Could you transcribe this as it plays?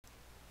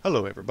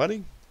Hello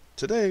everybody.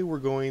 Today we're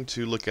going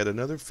to look at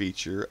another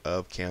feature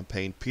of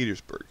Campaign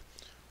Petersburg,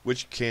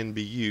 which can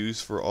be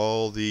used for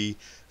all the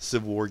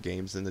Civil War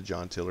games in the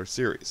John Tiller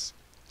series.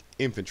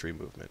 Infantry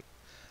movement.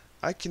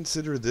 I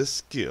consider this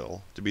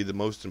skill to be the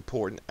most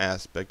important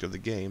aspect of the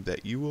game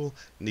that you will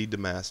need to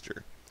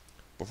master.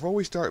 Before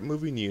we start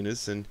moving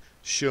units and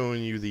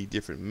showing you the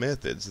different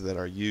methods that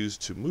are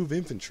used to move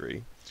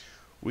infantry,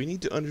 we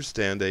need to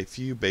understand a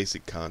few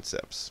basic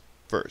concepts.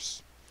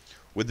 First,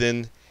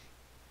 within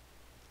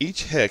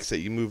each hex that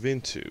you move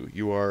into,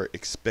 you are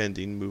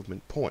expending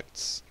movement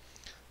points.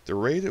 The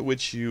rate at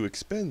which you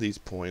expend these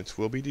points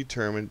will be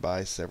determined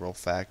by several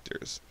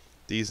factors.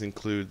 These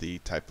include the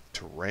type of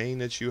terrain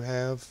that you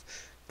have,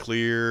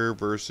 clear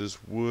versus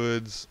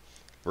woods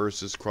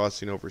versus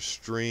crossing over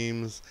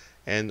streams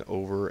and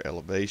over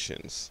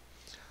elevations.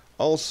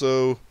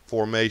 Also,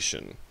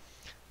 formation.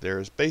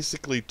 There's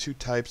basically two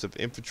types of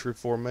infantry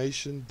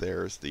formation.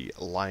 There's the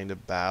line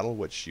of battle,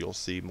 which you'll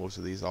see most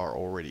of these are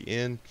already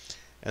in,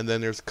 and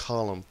then there's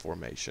column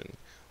formation.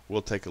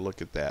 We'll take a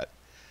look at that.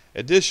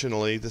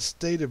 Additionally, the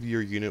state of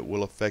your unit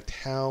will affect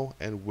how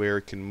and where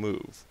it can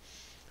move.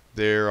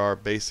 There are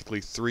basically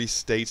three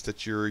states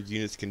that your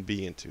units can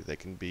be into. They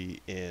can be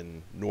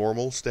in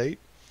normal state,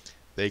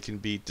 they can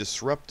be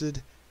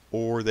disrupted,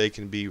 or they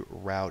can be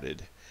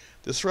routed.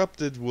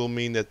 Disrupted will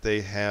mean that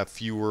they have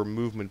fewer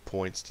movement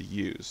points to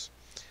use.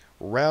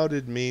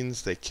 Routed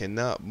means they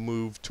cannot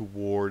move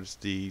towards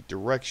the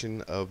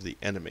direction of the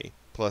enemy.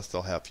 Plus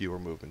they'll have fewer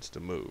movements to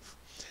move.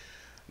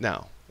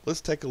 Now, let's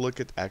take a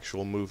look at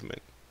actual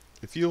movement.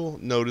 If you'll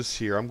notice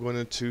here, I'm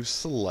going to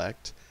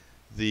select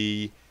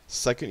the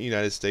 2nd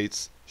United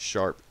States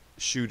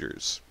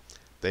sharpshooters.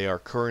 They are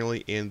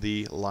currently in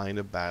the line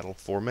of battle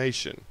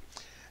formation,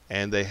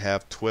 and they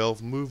have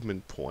 12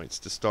 movement points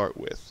to start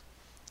with.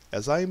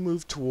 As I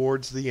move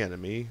towards the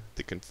enemy,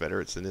 the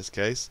Confederates in this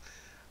case,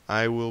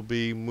 I will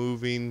be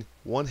moving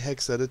one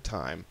hex at a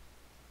time.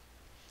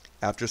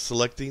 After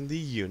selecting the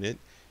unit,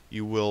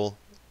 you will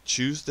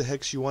choose the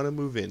hex you want to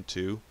move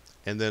into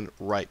and then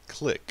right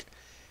click.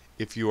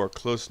 If you are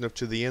close enough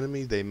to the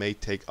enemy, they may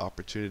take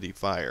opportunity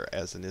fire,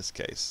 as in this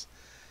case.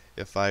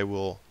 If I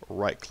will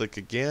right click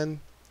again,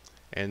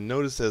 and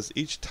notice as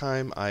each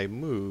time I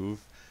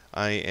move,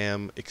 I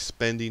am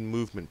expending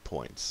movement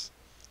points.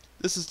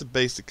 This is the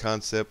basic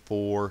concept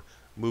for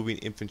moving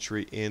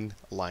infantry in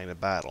line of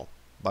battle.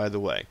 By the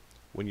way,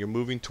 when you're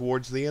moving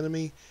towards the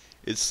enemy,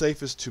 it's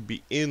safest to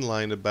be in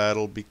line of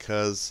battle,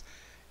 because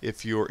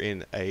if you're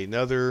in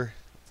another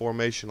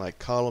formation like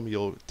column,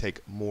 you'll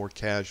take more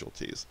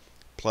casualties.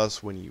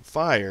 Plus, when you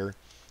fire,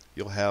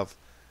 you'll have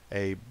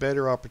a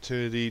better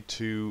opportunity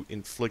to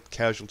inflict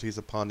casualties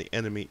upon the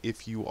enemy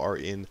if you are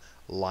in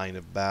line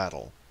of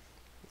battle.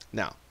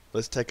 Now,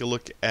 let's take a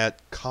look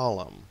at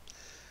column.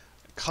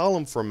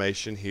 Column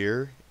formation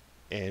here,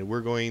 and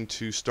we're going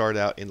to start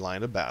out in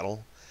line of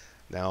battle.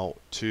 Now,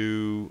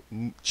 to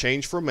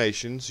change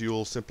formations,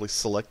 you'll simply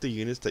select the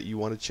units that you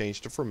want to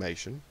change to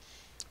formation.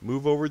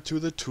 Move over to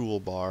the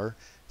toolbar,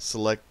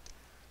 select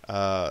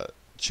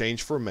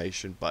change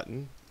formation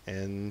button,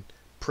 and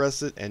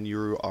press it, and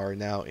you are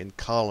now in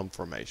column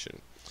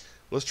formation.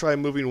 Let's try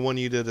moving one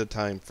unit at a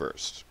time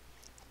first.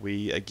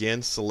 We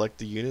again select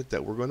the unit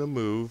that we're going to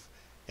move,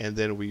 and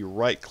then we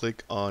right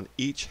click on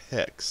each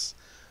hex.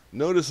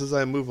 Notice as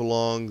I move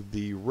along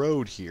the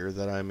road here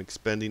that I'm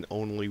expending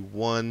only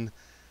one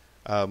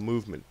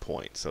movement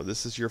point. So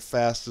this is your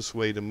fastest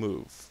way to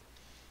move.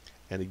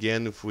 And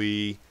again, if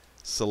we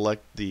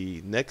select the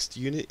next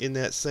unit in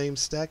that same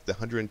stack, the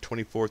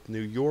 124th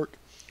New York,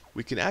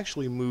 we can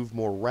actually move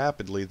more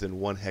rapidly than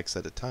one hex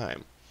at a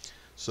time.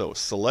 So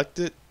select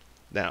it.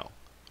 Now,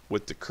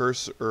 with the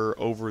cursor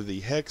over the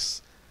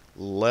hex,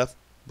 left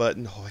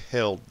button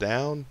held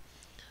down,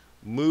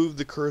 move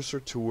the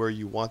cursor to where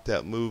you want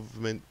that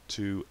movement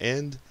to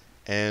end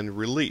and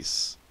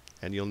release.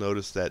 And you'll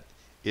notice that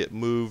it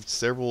moved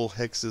several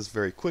hexes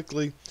very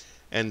quickly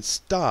and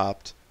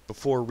stopped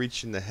before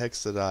reaching the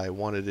hex that I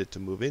wanted it to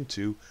move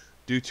into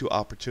due to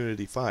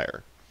opportunity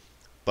fire.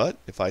 But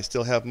if I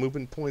still have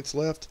movement points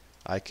left,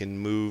 I can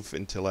move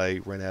until I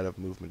run out of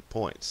movement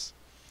points.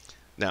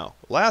 Now,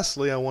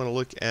 lastly, I want to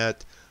look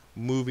at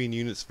moving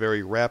units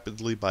very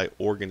rapidly by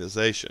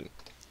organization.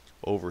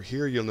 Over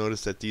here, you'll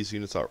notice that these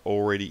units are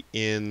already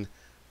in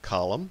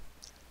column.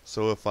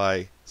 So if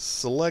I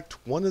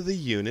select one of the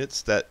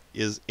units that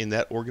is in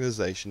that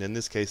organization, in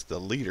this case the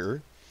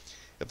leader,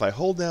 if I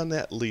hold down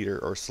that leader,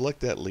 or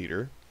select that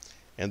leader,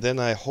 and then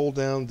I hold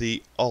down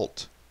the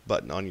Alt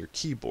button on your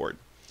keyboard,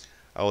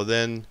 I will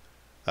then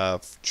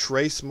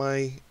trace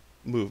my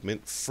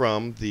movement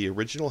from the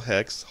original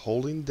hex,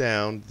 holding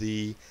down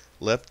the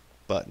left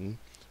button,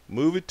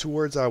 move it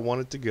towards I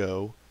want it to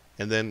go,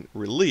 and then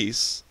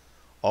release.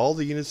 All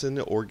the units in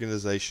the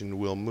organization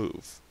will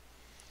move.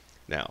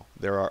 Now,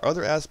 there are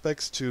other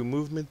aspects to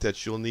movement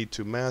that you'll need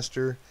to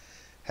master.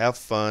 Have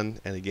fun,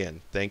 and again,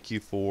 thank you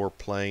for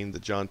playing the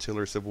John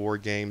Tiller Civil War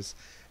games,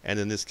 and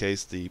in this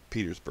case, the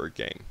Petersburg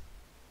game.